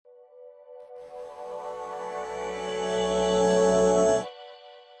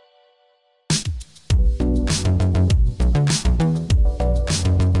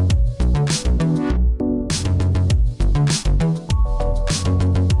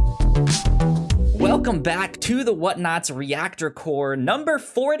Welcome back to the Whatnauts Reactor Core number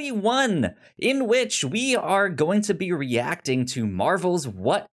 41, in which we are going to be reacting to Marvel's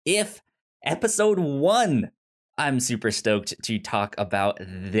What If Episode 1. I'm super stoked to talk about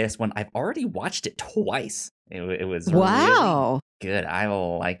this one. I've already watched it twice. It was really good. I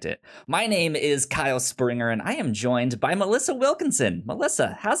liked it. My name is Kyle Springer, and I am joined by Melissa Wilkinson.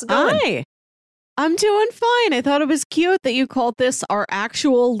 Melissa, how's it going? Hi. I'm doing fine. I thought it was cute that you called this our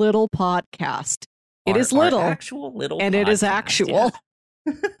actual little podcast. It is little, actual little and podcast, it is actual.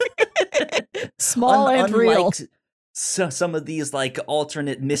 Yeah. Small and real. So some of these like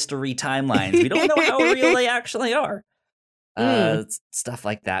alternate mystery timelines, we don't know how real they actually are. Stuff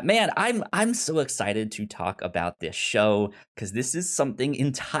like that. Man, I'm so excited to talk about this show because this is something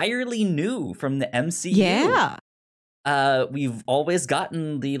entirely new from the MCU. Yeah. We've always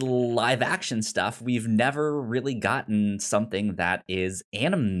gotten the live action stuff. We've never really gotten something that is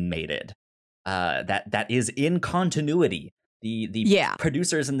animated. That is in continuity. The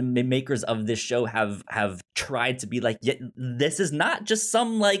producers and the makers of this show have tried to be like, yeah, this is not just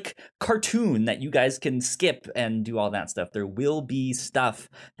some like cartoon that you guys can skip and do all that stuff. There will be stuff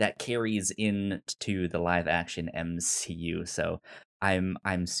that carries into the live action MCU. So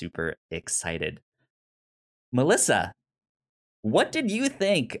I'm super excited. Melissa, what did you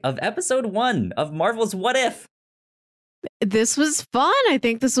think of episode 1 of Marvel's What If? This was fun. I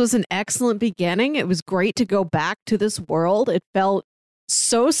think this was an excellent beginning. It was great to go back to this world. It felt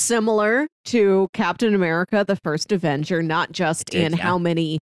so similar to Captain America, the First Avenger, not just how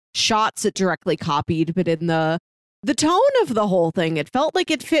many shots it directly copied, but in the tone of the whole thing. It felt like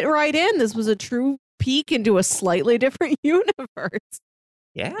it fit right in. This was a true peek into a slightly different universe.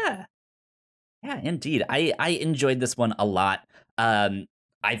 Yeah. Yeah, indeed. I enjoyed this one a lot. I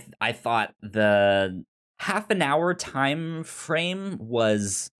thought the half an hour time frame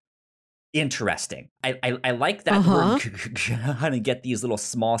was interesting. I like that we're gonna get these little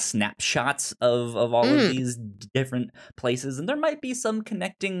small snapshots of all of these different places, and there might be some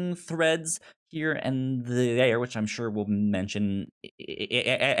connecting threads here and there, which I'm sure we'll mention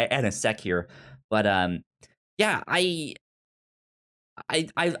in a sec here. But yeah, I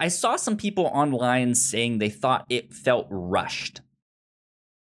saw some people online saying they thought it felt rushed,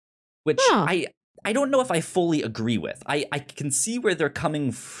 which I don't know if I fully agree with. I can see where they're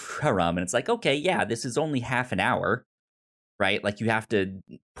coming from, and it's like, okay, yeah, this is only half an hour, right? Like, you have to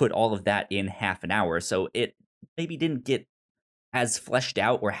put all of that in half an hour, so it maybe didn't get as fleshed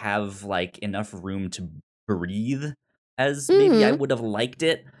out or have, like, enough room to breathe as maybe I would have liked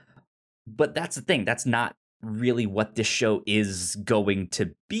it. But that's the thing. That's not really what this show is going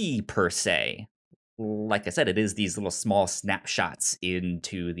to be, per se. Like I said, it is these little small snapshots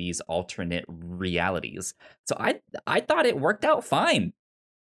into these alternate realities. So I thought it worked out fine.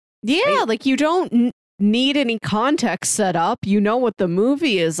 Yeah, like you don't need any context set up. You know what the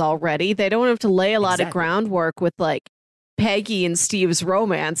movie is already. They don't have to lay a lot of groundwork with like Peggy and Steve's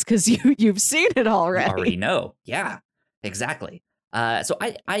romance because you've seen it already. You already know. Yeah, exactly. So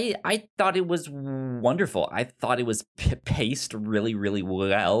I thought it was wonderful. I thought it was paced really, really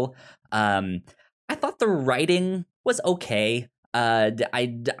well. I thought the writing was okay. I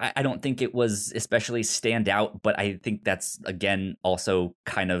don't think it was especially stand out, but I think that's, again, also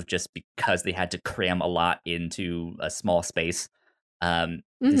kind of just because they had to cram a lot into a small space. Some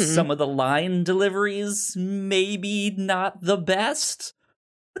of the line deliveries, maybe not the best,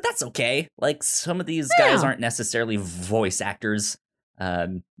 but that's okay. Like, some of these guys aren't necessarily voice actors.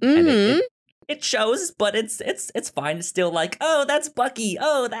 And it shows, but it's fine. It's still like, oh, that's Bucky.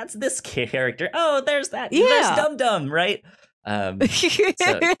 Oh, that's this character. Oh, there's that. Yeah. There's Dum Dum, right? So,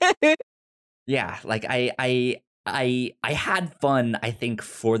 yeah, like I had fun, I think,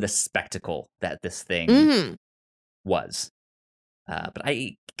 for the spectacle that this thing was. But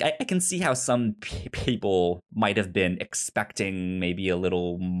I can see how some people might have been expecting maybe a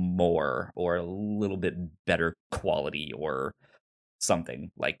little more or a little bit better quality or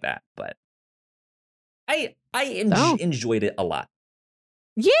something like that. But I enjoyed it a lot.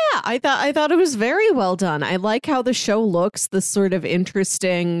 Yeah, I thought it was very well done. I like how the show looks, the sort of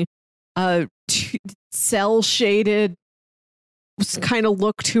interesting cell shaded kind of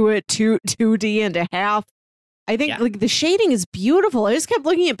look to it, 2D and a half. I think like the shading is beautiful. I just kept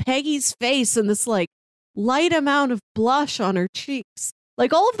looking at Peggy's face and this like light amount of blush on her cheeks.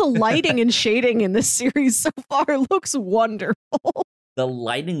 Like, all of the lighting and shading in this series so far looks wonderful. The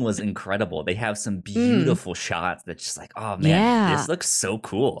lighting was incredible. They have some beautiful shots that's just like, oh man, this looks so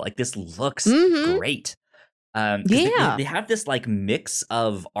cool. Like, this looks great. They have this like mix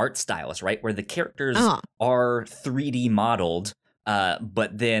of art styles, right? Where the characters are 3D modeled,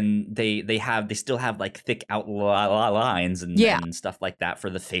 But then they still have like thick outlines and stuff like that for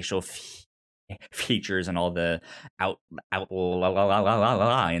the facial features and all the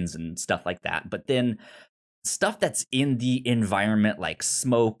outlines and stuff like that. But then stuff that's in the environment, like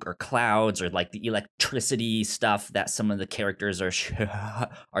smoke or clouds or like the electricity stuff that some of the characters are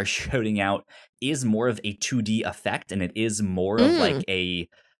are shooting out, is more of a 2D effect, and it is more of like a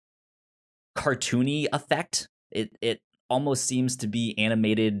cartoony effect. It almost seems to be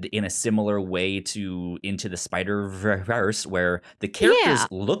animated in a similar way to Into the Spider-Verse, where the characters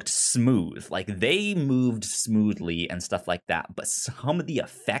looked smooth, like they moved smoothly and stuff like that, but some of the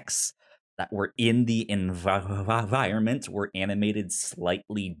effects that were in the environment were animated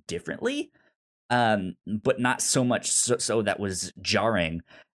slightly differently, but not so much so that was jarring.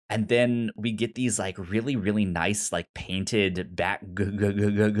 And then we get these like really, really nice, like painted backgrounds,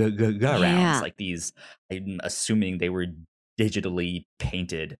 like these, I'm assuming they were digitally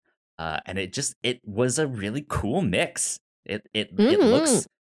painted. And it was a really cool mix. It looks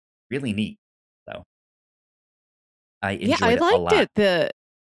really neat. So I enjoyed it a lot. I liked it.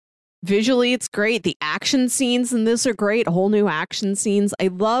 Visually, it's great. The action scenes in this are great. Whole new action scenes. I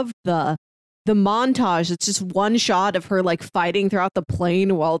love the montage. It's just one shot of her like fighting throughout the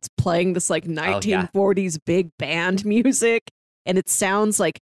plane while it's playing this like 1940s big band music, and it sounds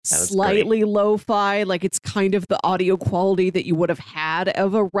like slightly lo-fi, like it's kind of the audio quality that you would have had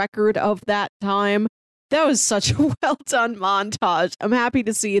of a record of that time. That was such a well done montage. I'm happy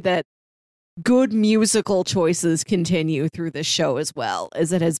to see that good musical choices continue through this show as well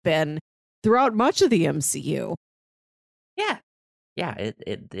as it has been throughout much of the MCU. Yeah,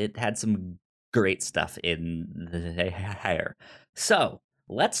 it had some great stuff in there. So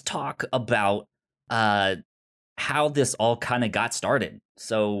let's talk about how this all kind of got started.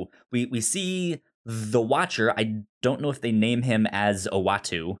 So we see the Watcher. I don't know if they name him as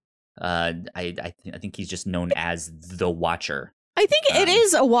Uatu. I think he's just known as the Watcher. I think it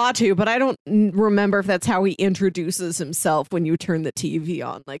is Uatu, but I don't remember if that's how he introduces himself when you turn the TV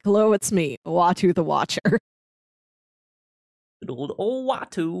on. Like, hello, it's me, Uatu the Watcher. Old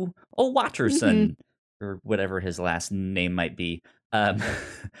Uatu, Watterson, or whatever his last name might be.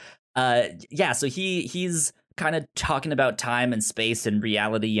 Yeah, so he's kind of talking about time and space and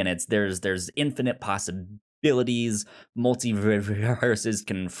reality, and there's infinite possibilities. Multiverses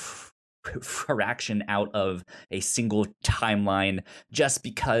can fraction out of a single timeline just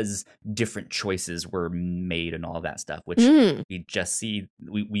because different choices were made and all that stuff, which we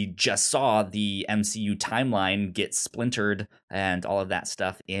just saw the MCU timeline get splintered and all of that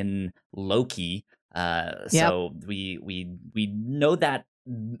stuff in Loki. So we know that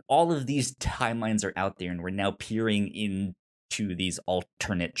all of these timelines are out there, and we're now peering into these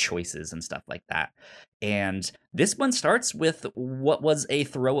alternate choices and stuff like that. And this one starts with what was a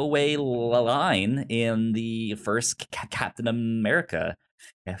throwaway line in the first Captain America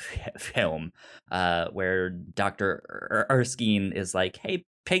film, where Dr. Erskine is like, "Hey,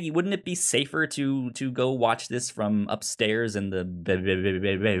 Peggy, wouldn't it be safer to go watch this from upstairs in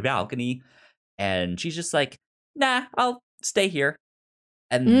the balcony?" And she's just like, "Nah, I'll stay here."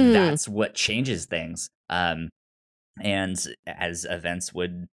 And that's what changes things. And as events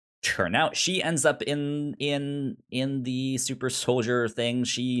would turn out, she ends up in the super soldier thing.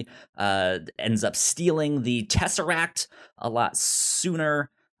 She ends up stealing the Tesseract a lot sooner,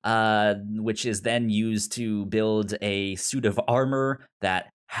 which is then used to build a suit of armor that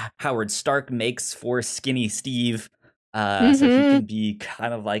Howard Stark makes for Skinny Steve. So he can be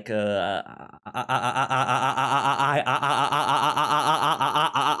kind of like a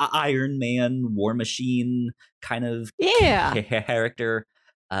Iron Man, War Machine kind of character.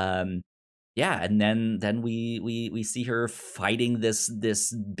 And then we see her fighting this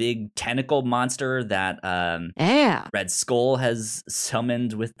big tentacle monster that Red Skull has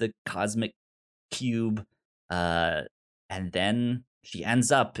summoned with the cosmic cube, and then she ends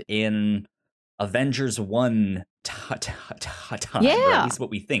up in Avengers 1 time, or at least what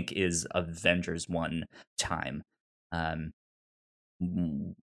we think is Avengers 1 time,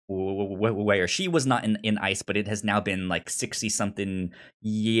 where she was not in ice, but it has now been like 60-something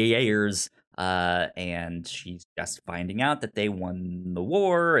years, and she's just finding out that they won the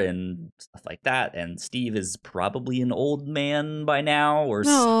war and stuff like that, and Steve is probably an old man by now or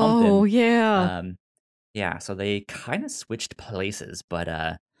something. Oh, yeah. So they kind of switched places,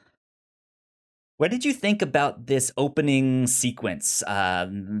 but what did you think about this opening sequence,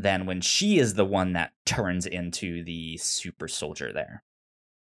 then, when she is the one that turns into the super soldier there?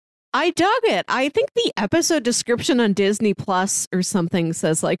 I dug it. I think the episode description on Disney Plus or something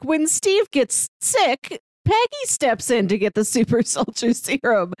says, like, when Steve gets sick, Peggy steps in to get the super soldier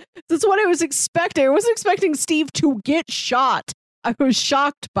serum. That's what I was expecting. I wasn't expecting Steve to get shot. I was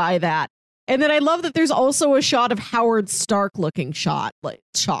shocked by that. And then I love that there's also a shot of Howard Stark looking shocked, like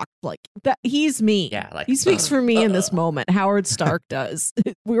that. He's me. Yeah, like he speaks for me in this moment. Howard Stark does.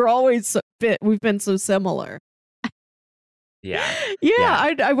 We've been so similar. Yeah.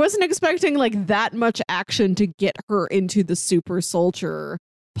 I wasn't expecting like that much action to get her into the super soldier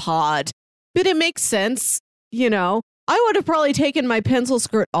pod, but it makes sense. You know, I would have probably taken my pencil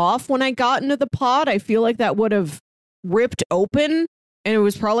skirt off when I got into the pod. I feel like that would have ripped open, and it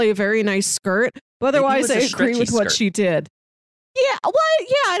was probably a very nice skirt. But otherwise, I agree with what she did. Yeah,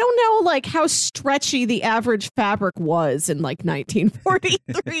 I don't know like how stretchy the average fabric was in like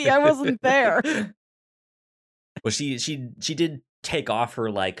 1943. I wasn't there. Well, she did take off her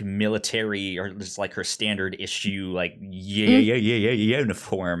like military or just like her standard issue like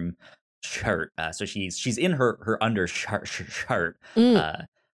uniform shirt. So she's in her undershirt there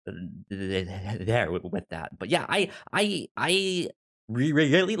with that. But yeah, I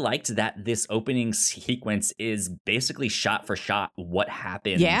really liked that this opening sequence is basically shot for shot what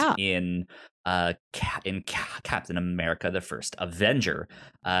happened in Captain America: The First Avenger.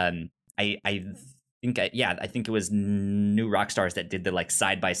 I think it was New Rockstars that did the like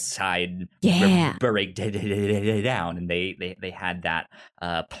side by side breakdown, and they had that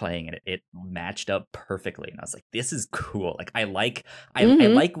playing, and it matched up perfectly. And I was like, this is cool. Like I like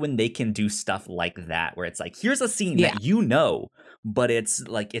when they can do stuff like that, where it's like, here's a scene that you know, but it's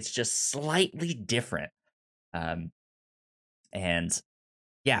like it's just slightly different. And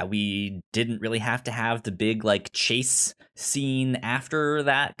yeah, we didn't really have to have the big like chase scene after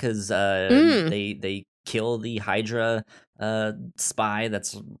that because they kill the Hydra spy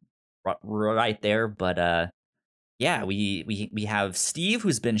that's right there. But yeah, we have Steve,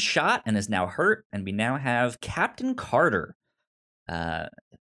 who's been shot and is now hurt, and we now have Captain Carter,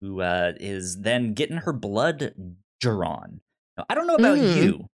 who is then getting her blood drawn. Now, I don't know about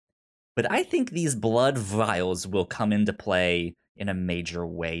you, but I think these blood vials will come into play in a major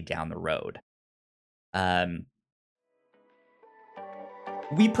way down the road.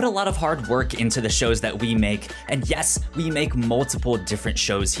 We put a lot of hard work into the shows that we make, and yes, we make multiple different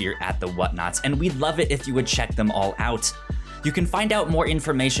shows here at The Whatnauts, and we'd love it if you would check them all out. You can find out more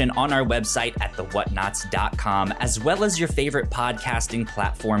information on our website at thewhatnauts.com, as well as your favorite podcasting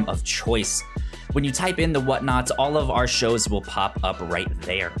platform of choice. When you type in The Whatnauts, all of our shows will pop up right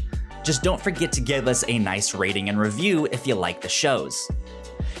there. Just don't forget to give us a nice rating and review if you like the shows.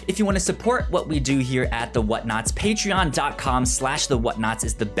 If you want to support what we do here at The Whatnauts, patreon.com/The Whatnauts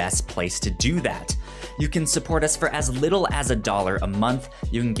is the best place to do that. You can support us for as little as $1 a month.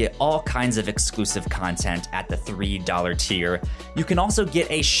 You can get all kinds of exclusive content at the $3 tier. You can also get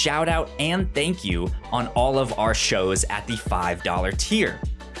a shout out and thank you on all of our shows at the $5 tier.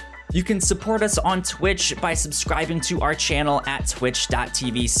 You can support us on Twitch by subscribing to our channel at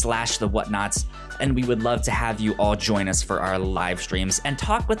twitch.tv/The Whatnauts, and we would love to have you all join us for our live streams and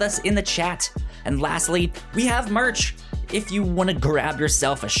talk with us in the chat. And lastly, we have merch. If you want to grab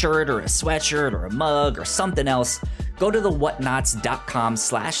yourself a shirt or a sweatshirt or a mug or something else, go to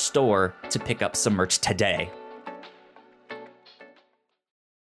thewhatnauts.com/store to pick up some merch today.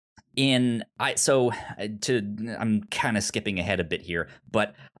 I'm kind of skipping ahead a bit here,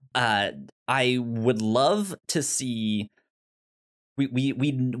 but I would love to see.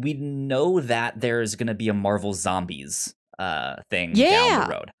 We know that there's going to be a Marvel Zombies thing down the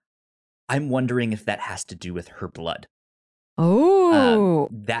road. I'm wondering if that has to do with her blood. Oh,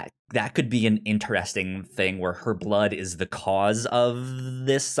 that could be an interesting thing where her blood is the cause of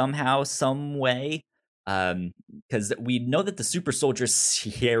this somehow, some way. Because we know that the super soldier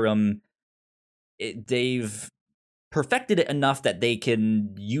serum, they've perfected it enough that they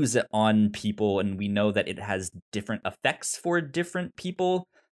can use it on people, and we know that it has different effects for different people.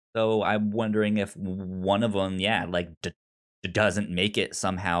 So I'm wondering if one of them, doesn't make it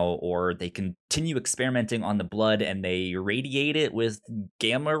somehow, or they continue experimenting on the blood and they radiate it with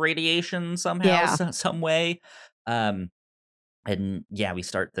gamma radiation somehow, some way. And yeah, we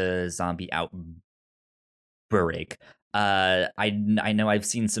start the zombie outbreak. I know I've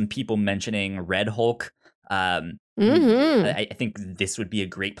seen some people mentioning Red Hulk. I think this would be a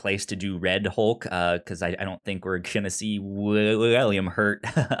great place to do Red Hulk, because I don't think we're gonna see William Hurt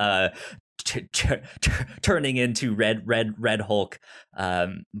turning into Red Hulk.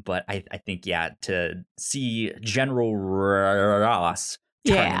 But I think to see General Ross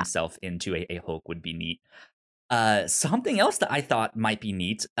turn himself into a Hulk would be neat. Something else that I thought might be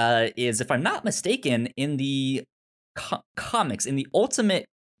neat is, if I'm not mistaken, in the comics, in the Ultimate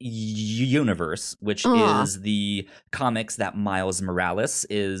universe, which Uh-huh. is the comics that Miles Morales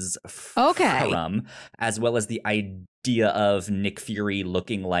is Okay. from, as well as the idea of Nick Fury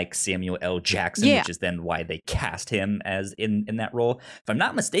looking like Samuel L. Jackson, Yeah. which is then why they cast him as in that role. If I'm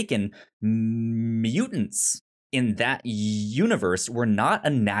not mistaken, mutants in that universe were not a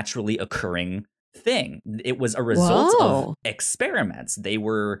naturally occurring thing. It was a result Whoa. of experiments. They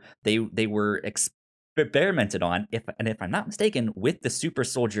were experimented on, if I'm not mistaken, with the super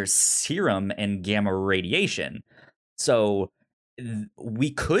soldier serum and gamma radiation. So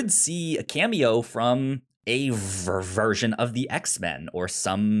we could see a cameo from a version of the X-Men, or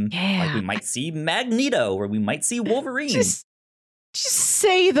some like we might see Magneto, or we might see Wolverine. Just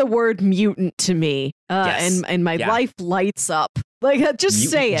say the word mutant to me, Yes. and my life lights up. Like, just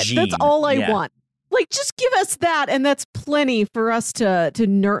Mutant say it. gene. That's all I Yeah. want. Like, just give us that, and that's plenty for us to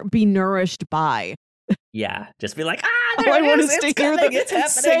be nourished by. Yeah, just be like, All there I it want is, is to it's hear coming, it's happening.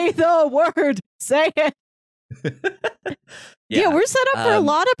 say the word. Say it. Yeah, we're set up for a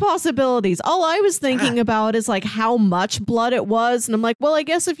lot of possibilities. All I was thinking about is like how much blood it was, and I'm like, well, I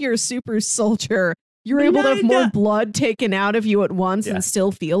guess if you're a super soldier, you're able to have more blood taken out of you at once and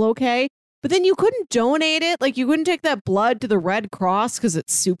still feel okay. But then you couldn't donate it. Like, you couldn't take that blood to the Red Cross because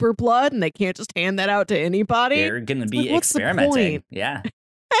it's super blood, and they can't just hand that out to anybody. They're gonna be like, what's the experimenting. point? Yeah.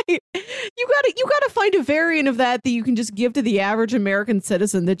 You gotta find a variant of that you can just give to the average American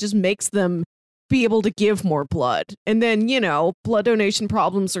citizen that just makes them be able to give more blood, and then blood donation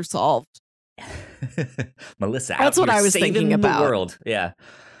problems are solved. Melissa, that's out what here I was saving thinking the about. world. Yeah.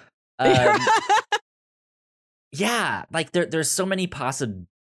 Yeah, like there's so many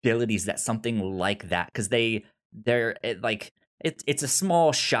possibilities that something like that, because it's a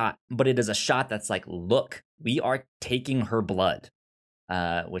small shot, but it is a shot that's like, look, we are taking her blood,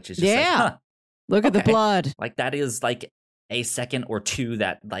 which is just like, huh, look at the blood. Like, that is like a second or two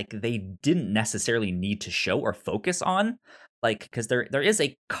that like they didn't necessarily need to show or focus on, like, because there is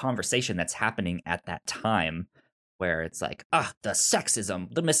a conversation that's happening at that time where it's like, the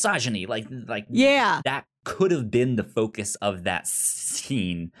sexism, the misogyny, like that could have been the focus of that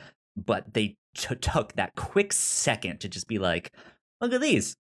scene, but they took that quick second to just be like, look at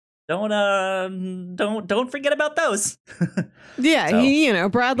these. Don't forget about those. Yeah, So,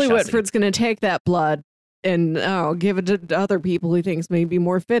 Bradley Whitford's going to take that blood and give it to other people he thinks may be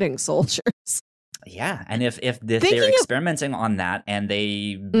more fitting soldiers. Yeah, and if they're experimenting on that and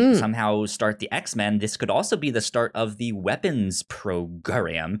they somehow start the X-Men, this could also be the start of the weapons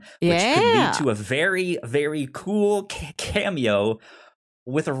program, which could lead to a very, very cool cameo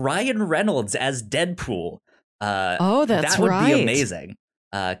with Ryan Reynolds as Deadpool. That's that would right. be amazing.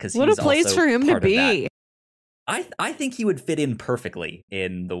 Because what a place for him to be. I think he would fit in perfectly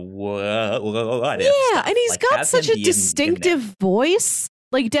in the what if Yeah, stuff. and he's Like, got such a distinctive voice.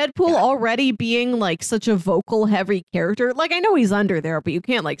 Like, Deadpool already being like such a vocal heavy character. Like, I know he's under there, but you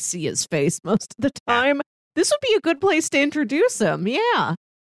can't like see his face most of the time. Yeah. This would be a good place to introduce him. Yeah.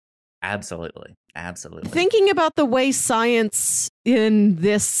 Absolutely. Thinking about the way science in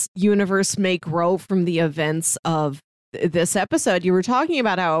this universe may grow from the events of this episode, you were talking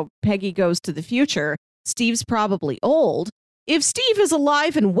about how Peggy goes to the future. Steve's probably old. If Steve is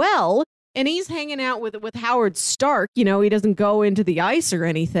alive and well, and he's hanging out with Howard Stark, he doesn't go into the ice or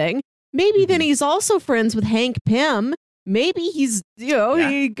anything, maybe then he's also friends with Hank Pym. Maybe he's,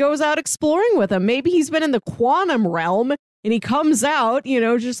 he goes out exploring with him. Maybe he's been in the quantum realm and he comes out,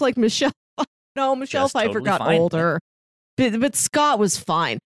 just like Michelle. No, Michelle Pfeiffer totally got fine. older, but Scott was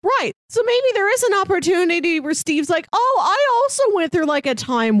fine. Right. So maybe there is an opportunity where Steve's like, I also went through like a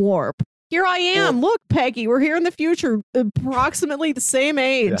time warp. Here I am. Look, Peggy, we're here in the future, approximately the same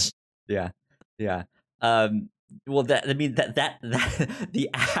age. Yeah. Well, the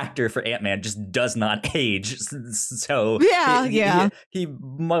actor for Ant-Man just does not age. So he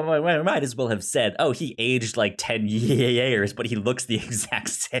might as well have said, he aged like 10 years, but he looks the exact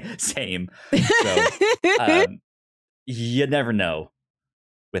same. So you never know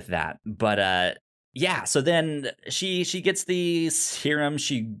with that. But so then she gets the serum.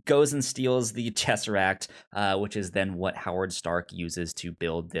 She goes and steals the Tesseract, which is then what Howard Stark uses to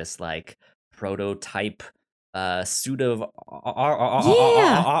build this like prototype suit of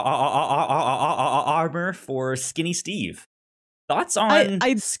armor for Skinny Steve. Thoughts on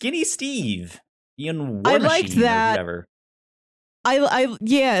Skinny Steve? Ian War I liked that. Or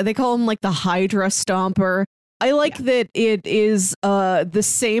whatever. They call him like the Hydra Stomper. I like that it is the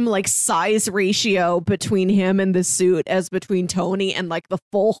same like size ratio between him and the suit as between Tony and like the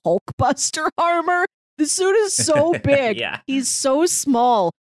full Hulkbuster armor. The suit is so big. He's so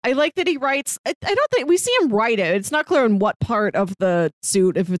small. I like that he writes. I don't think we see him write it. It's not clear in what part of the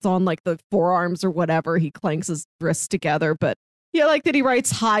suit, if it's on like the forearms or whatever. He clanks his wrists together, but yeah, I like that he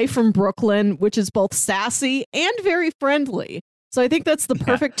writes "Hi from Brooklyn," which is both sassy and very friendly. So I think that's the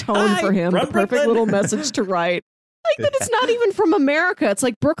perfect tone for him. The perfect little message to write. I like that it's not even from America. It's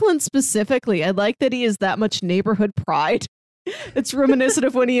like Brooklyn specifically. I like that he has that much neighborhood pride. It's reminiscent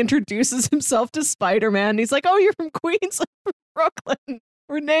of when he introduces himself to Spider-Man. He's like, "Oh, you're from Queens, I'm from Brooklyn.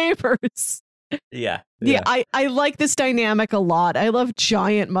 We're neighbors." Yeah. I like this dynamic a lot. I love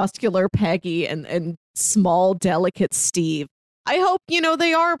giant, muscular Peggy and small, delicate Steve. I hope,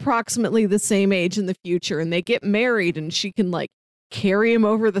 they are approximately the same age in the future and they get married and she can, like, carry him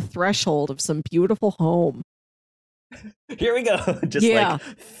over the threshold of some beautiful home. Here we go. Just like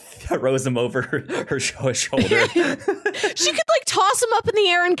throws him over her shoulder. She could, like, toss him up in the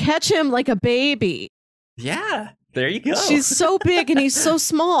air and catch him like a baby. Yeah. There you go. She's so big and he's so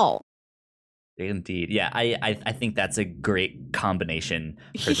small. Indeed. Yeah, I think that's a great combination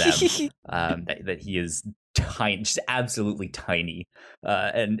for them. That he is tiny, just absolutely tiny.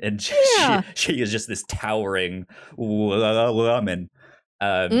 And she is just this towering woman.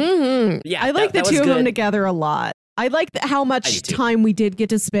 Yeah, I like the two of them together a lot. I like how much time we did get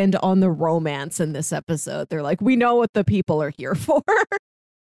to spend on the romance in this episode. They're like, we know what the people are here for.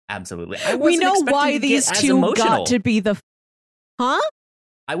 Absolutely. We know why these two got to be the... Huh?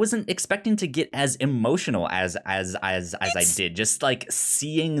 I wasn't expecting to get as emotional as I did. Just like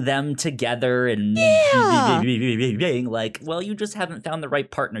seeing them together and being like, well, you just haven't found the right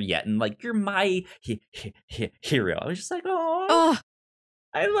partner yet. And like, you're my hero. I was just like, oh,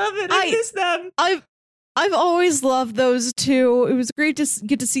 I love it. I miss them. I've always loved those two. It was great to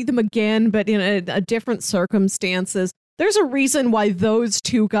get to see them again, but in a different circumstances. There's a reason why those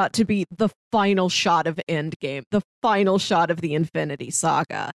two got to be the final shot of Endgame, the final shot of the Infinity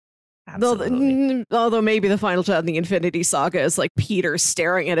Saga. Absolutely. Although maybe the final shot of the Infinity Saga is like Peter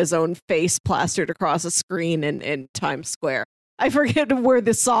staring at his own face plastered across a screen in Times Square. I forget where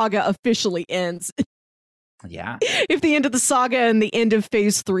the saga officially ends. Yeah. If the end of the saga and the end of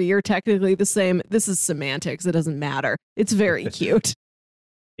phase 3 are technically the same, this is semantics. It doesn't matter. It's very cute.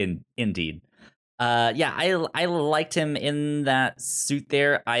 Indeed. Yeah, I liked him in that suit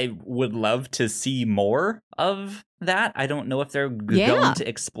there. I would love to see more of that. I don't know if they're going to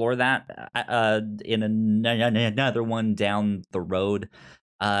explore that in another one down the road.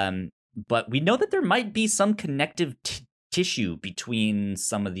 But we know that there might be some connective tissue between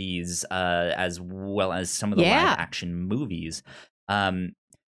some of these as well as some of the live action movies.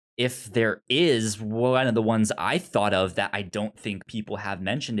 If there is, one of the ones I thought of that I don't think people have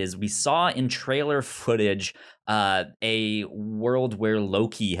mentioned is we saw in trailer footage a world where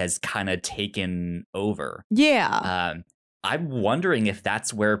Loki has kind of taken over. Yeah. I'm wondering if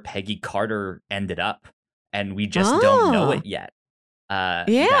that's where Peggy Carter ended up, and we just don't know it yet.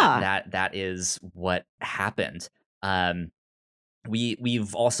 That is what happened.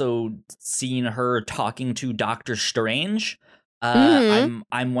 We've also seen her talking to Doctor Strange.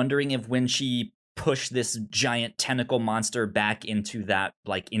 I'm wondering if when she pushed this giant tentacle monster back into that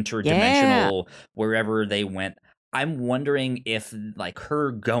like interdimensional wherever they went, I'm wondering if like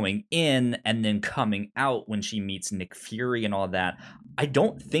her going in and then coming out when she meets Nick Fury and all that, I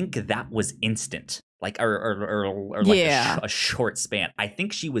don't think that was instant. Like or like a short span. I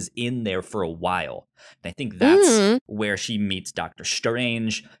think she was in there for a while. And I think that's where she meets Doctor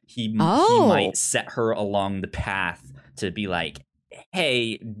Strange. He might set her along the path to be like,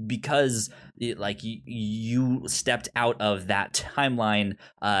 hey, because like you stepped out of that timeline,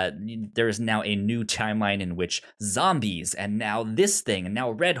 there is now a new timeline in which zombies and now this thing and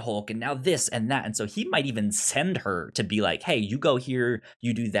now Red Hulk and now this and that. And so he might even send her to be like, hey, you go here,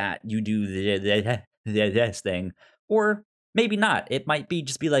 you do that, you do this thing. Or maybe not. It might be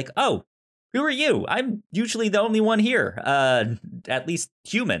just be like, oh, who are you? I'm usually the only one here, at least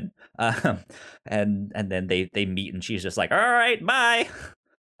human. And then they meet, and she's just like, all right, bye.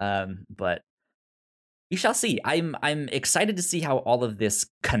 But you shall see. I'm excited to see how all of this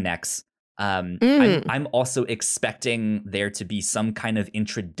connects. I'm also expecting there to be some kind of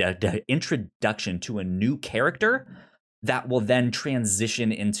introduction to a new character that will then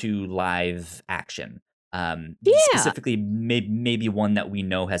transition into live action. Specifically maybe one that we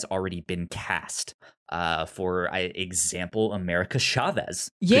know has already been cast. For example, America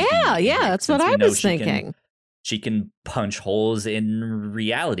Chavez. That's what I was thinking. She can punch holes in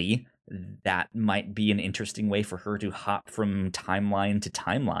reality. That might be an interesting way for her to hop from timeline to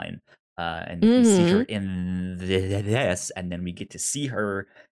timeline. And we see her in this, and then we get to see her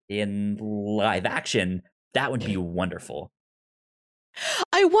in live action. That would be wonderful.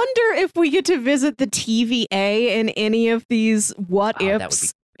 I wonder if we get to visit the TVA in any of these what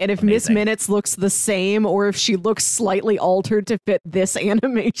ifs, and if Miss Minutes looks the same, or if she looks slightly altered to fit this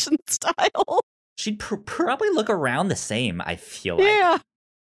animation style. She'd probably look around the same, I feel like. Yeah.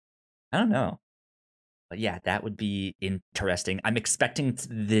 I don't know. But yeah, that would be interesting. I'm expecting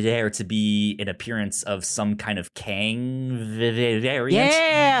there to be an appearance of some kind of Kang variant.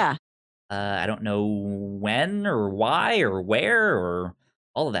 Yeah. I don't know when or why or where or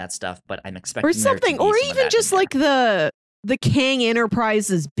all of that stuff, but I'm expecting or something, or even just like the Kang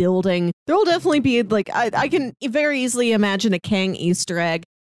Enterprises building. There'll definitely be like I can very easily imagine a Kang Easter egg.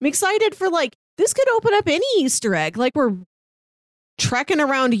 I'm excited for like this could open up any Easter egg. Like we're trekking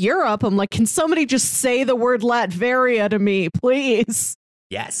around Europe. I'm like, can somebody just say the word Latveria to me, please?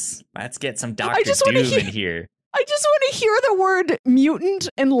 Yes, let's get some Dr. Doom in here. I just want to hear the word mutant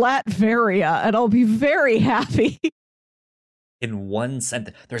and Latveria, and I'll be very happy. In one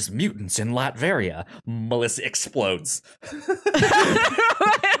sentence, there's mutants in Latveria. Melissa explodes.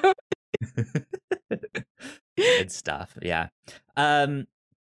 Good stuff. Yeah.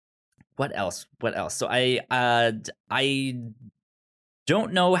 What else? So I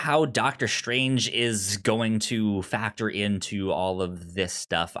don't know how Doctor Strange is going to factor into all of this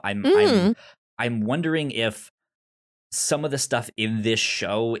stuff. I'm wondering if some of the stuff in this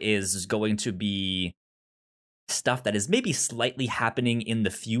show is going to be stuff that is maybe slightly happening in the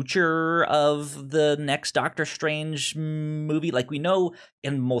future of the next Doctor Strange movie. Like we know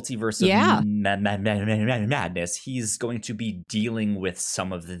in Multiverse of Madness, he's going to be dealing with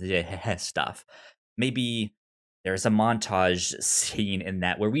some of the stuff. Maybe there's a montage scene in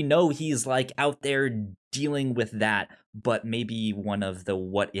that where we know he's like out there dealing with that, but maybe one of the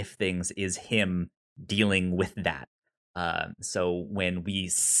what if things is him dealing with that. So when we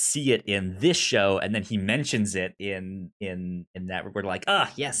see it in this show and then he mentions it in that, we're like,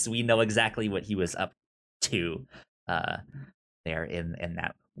 yes, we know exactly what he was up to there in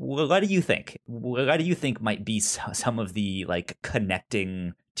that. What do you think? What do you think might be some of the like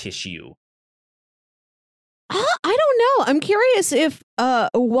connecting tissue? I don't know. I'm curious if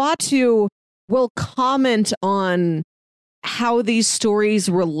Uatu will comment on how these stories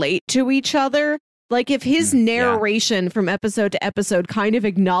relate to each other. Like if his narration from episode to episode kind of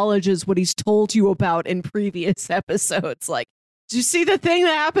acknowledges what he's told you about in previous episodes. Like, did you see the thing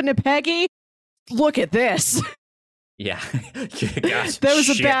that happened to Peggy? Look at this. Yeah. Gosh, that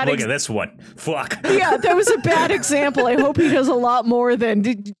was a bad look at this one. Fuck. Yeah, that was a bad example. I hope he does a lot more than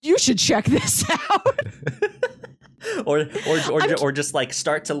you should check this out. or just like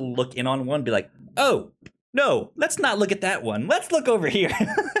start to look in on one, be like, oh no, let's not look at that one. Let's look over here.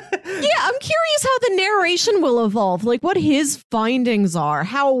 Yeah, I'm curious how the narration will evolve. Like what his findings are,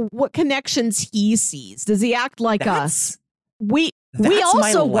 what connections he sees. Does he act like us? We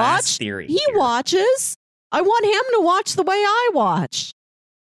also watch. He watches. I want him to watch the way I watch.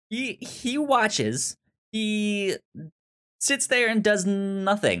 He watches. He sits there and does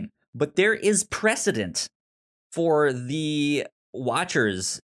nothing. But there is precedent for the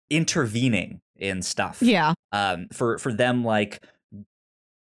watchers intervening in stuff. Yeah. For them, like,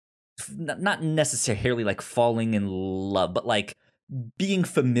 not necessarily like falling in love, but like being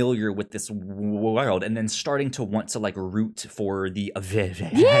familiar with this world and then starting to want to like root for the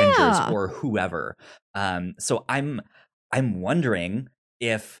Avengers or whoever. So I'm wondering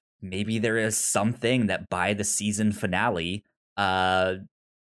if maybe there is something that by the season finale,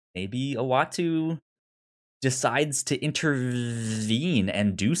 maybe Uatu decides to intervene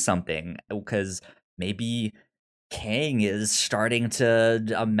and do something, because maybe Kang is starting to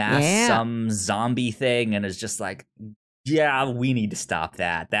amass some zombie thing and is just like, yeah, we need to stop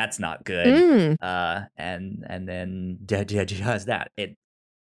that. That's not good. And then does that.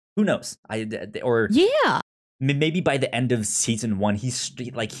 Who knows? Maybe by the end of season 1,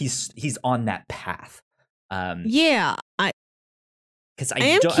 he's on that path. Because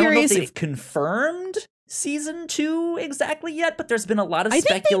I don't know if they've confirmed season 2 exactly yet, but there's been a lot of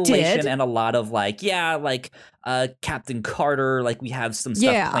speculation and a lot of Captain Carter, like we have some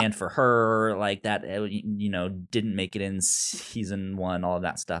stuff planned for her, like that, didn't make it in season 1, all of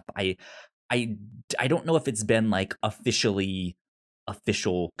that stuff. I don't know if it's been like official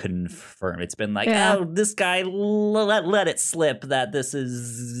confirmed. It's been like, oh, this guy let it slip that this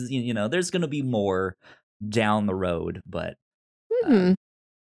is, there's gonna be more down the road, but I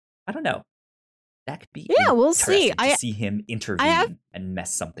don't know. That could be we'll see. To see him intervene and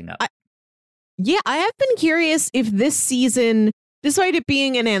mess something up. I have been curious if this season, despite it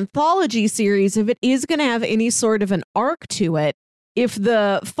being an anthology series, if it is going to have any sort of an arc to it. if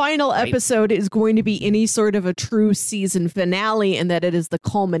the final Right. episode is going to be any sort of a true season finale and that it is the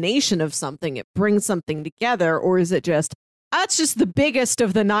culmination of something, it brings something together, or is it just, that's just the biggest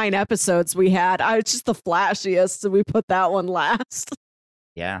of the 9 episodes we had. It's just the flashiest, so we put that one last.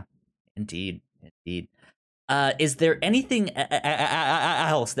 Yeah, indeed. Is there anything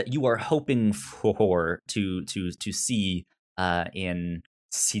else that you are hoping for to see in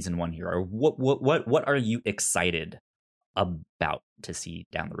season 1 here, or what are you excited about to see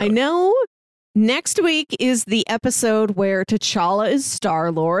down the road? I know next week is the episode where T'Challa is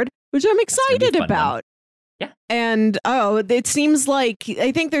Star-Lord, which I'm excited about. Yeah. And it seems like,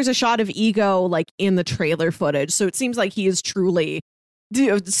 I think there's a shot of Ego like in the trailer footage, so it seems like he is truly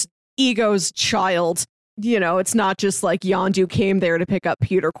Ego's child. It's not just like Yondu came there to pick up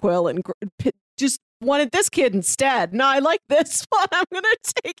Peter Quill and just wanted this kid instead. No, I like this one. I'm going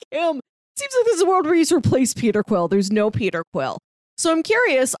to take him. Seems like this is a world where he's replaced Peter Quill. There's no Peter Quill. So I'm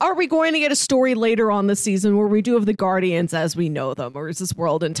curious, are we going to get a story later on this season where we do have the Guardians as we know them, or is this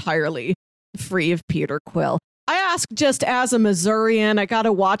world entirely free of Peter Quill? I ask just as a Missourian. I got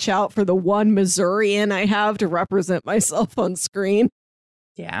to watch out for the one Missourian I have to represent myself on screen.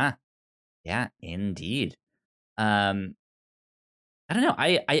 Yeah, indeed. I don't know.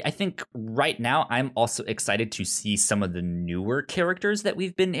 I think right now I'm also excited to see some of the newer characters that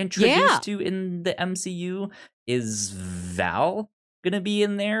we've been introduced to in the MCU. Is Val gonna be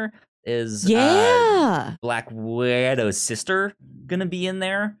in there? Is Black Widow's sister gonna be in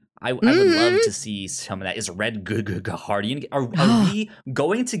there? I would love to see some of that. Is Red Guardian? Are we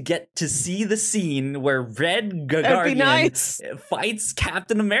going to get to see the scene where Red Guardian fights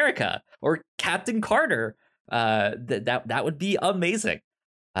Captain America or Captain Carter? That would be amazing.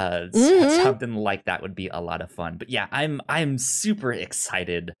 Something like that would be a lot of fun. But yeah, I'm super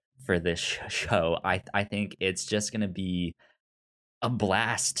excited for this show. I think it's just gonna be a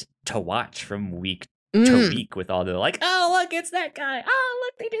blast to watch from week to week, with all the like, oh look, it's that guy. Oh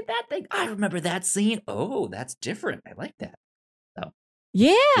look, they did that thing. I remember that scene. Oh, that's different. I like that. So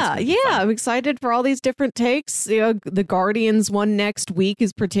yeah, I'm excited for all these different takes. The Guardians one next week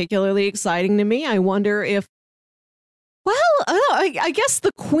is particularly exciting to me. I wonder if, I guess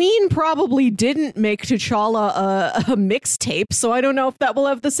the Queen probably didn't make T'Challa a mixtape, so I don't know if that will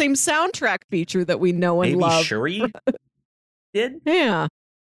have the same soundtrack feature that we know and love. Maybe Shuri did? Yeah.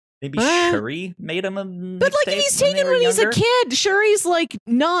 Maybe Shuri made him a mixtape. But like, if he's taken when he's a kid, Shuri's like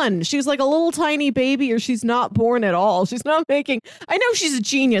none. She's like a little tiny baby, or she's not born at all. She's not making. I know she's a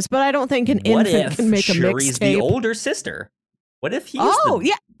genius, but I don't think an infant can make a mixtape. Shuri's the older sister? What if he's that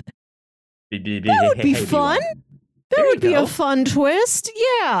would be fun. That would be a fun twist.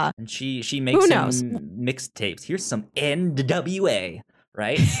 Yeah. And she makes some mixtapes. Here's some NWA.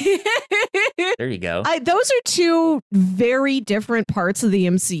 Right? There you go. Those are 2 very different parts of the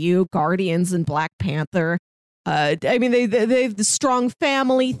MCU, Guardians and Black Panther. I mean, they have the strong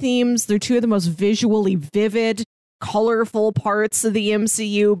family themes. They're 2 of the most visually vivid, colorful parts of the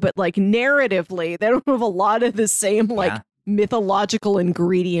MCU, but like narratively, they don't have a lot of the same mythological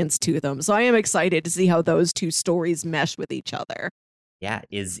ingredients to them. So I am excited to see how those 2 stories mesh with each other. Yeah,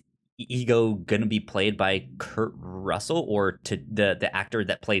 is Ego gonna be played by Kurt Russell, or the actor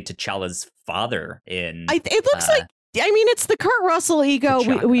that played T'Challa's father in? It looks like. I mean, it's the Kurt Russell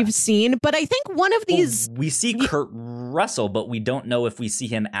Ego we've seen, but I think one of these we see Kurt Russell, but we don't know if we see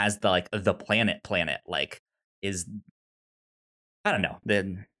him as the planet. Like, is I don't know.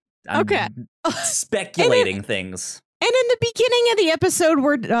 Then I'm speculating things. And in the beginning of the episode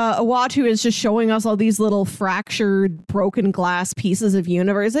where Uatu is just showing us all these little fractured, broken glass pieces of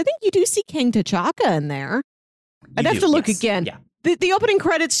universe, I think you do see King T'Chaka in there. I'd have to look again. Yeah. The opening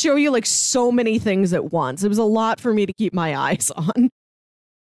credits show you like so many things at once. It was a lot for me to keep my eyes on.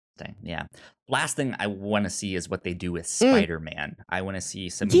 Yeah. Last thing I want to see is what they do with Spider-Man. I want to see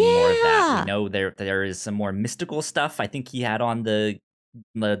some more of that. We know there is some more mystical stuff. I think he had on the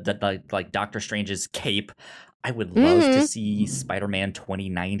like Doctor Strange's cape. I would love to see Spider-Man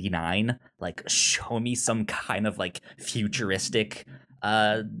 2099, like show me some kind of like futuristic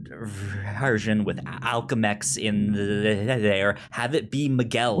version with Alchemax in there. Have it be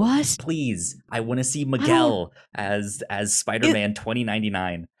Miguel. What? Please. I want to see Miguel as Spider-Man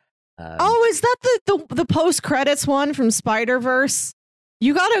 2099. Is that the post-credits one from Spider-Verse?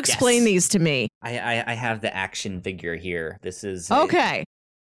 You got to explain these to me. I have the action figure here. This is okay.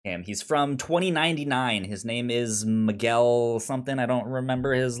 Him. He's from 2099. His name is Miguel something. I don't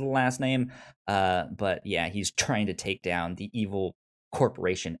remember his last name. But yeah, he's trying to take down the evil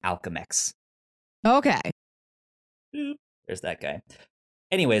corporation Alchemax. Okay. There's that guy.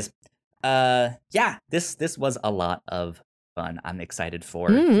 Anyways, yeah, this was a lot of fun. I'm excited for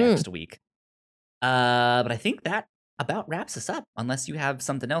next week. But I think that about wraps us up, unless you have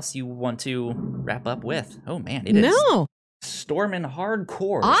something else you want to wrap up with. Oh man, it is storming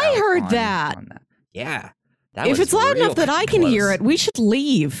hardcore. I heard that. Yeah. If it's loud enough that I can hear it, we should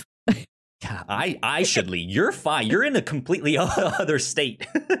leave. I should leave. You're fine. You're in a completely other state.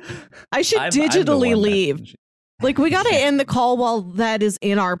 I should digitally leave. Like, we got to end the call while that is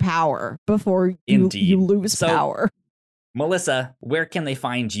in our power before you lose power. Melissa, where can they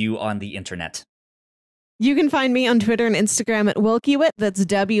find you on the internet? You can find me on Twitter and Instagram at Wilkywit. That's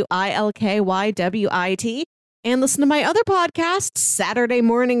WILKYWIT. And listen to my other podcast, Saturday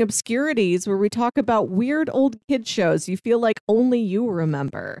Morning Obscurities, where we talk about weird old kid shows you feel like only you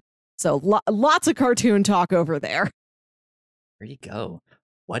remember. So lots of cartoon talk over there. There you go.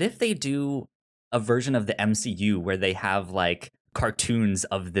 What if they do a version of the MCU where they have like cartoons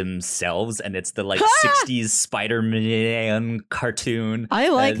of themselves and it's the like 60s Spider-Man cartoon? I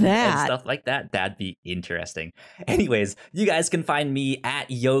like that. And stuff like that. That'd be interesting. Anyways, you guys can find me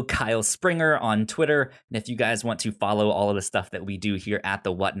at Yo Kyle Springer on Twitter. And if you guys want to follow all of the stuff that we do here at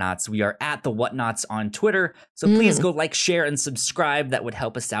The Whatnauts, we are at The Whatnauts on Twitter. So please go like, share, and subscribe. That would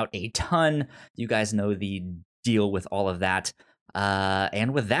help us out a ton. You guys know the deal with all of that.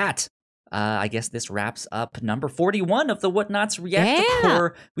 And with that, I guess this wraps up number 41 of the Whatnauts React to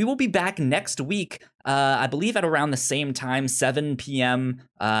Horror. We will be back next week, I believe at around the same time, 7 p.m.,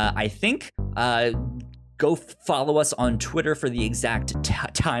 I think. Go follow us on Twitter for the exact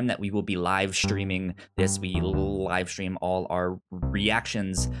time that we will be live streaming this. We live stream all our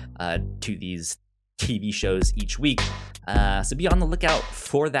reactions to these TV shows each week. So be on the lookout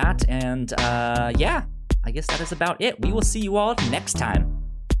for that. And yeah, I guess that is about it. We will see you all next time.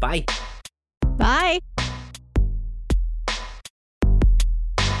 Bye. Bye.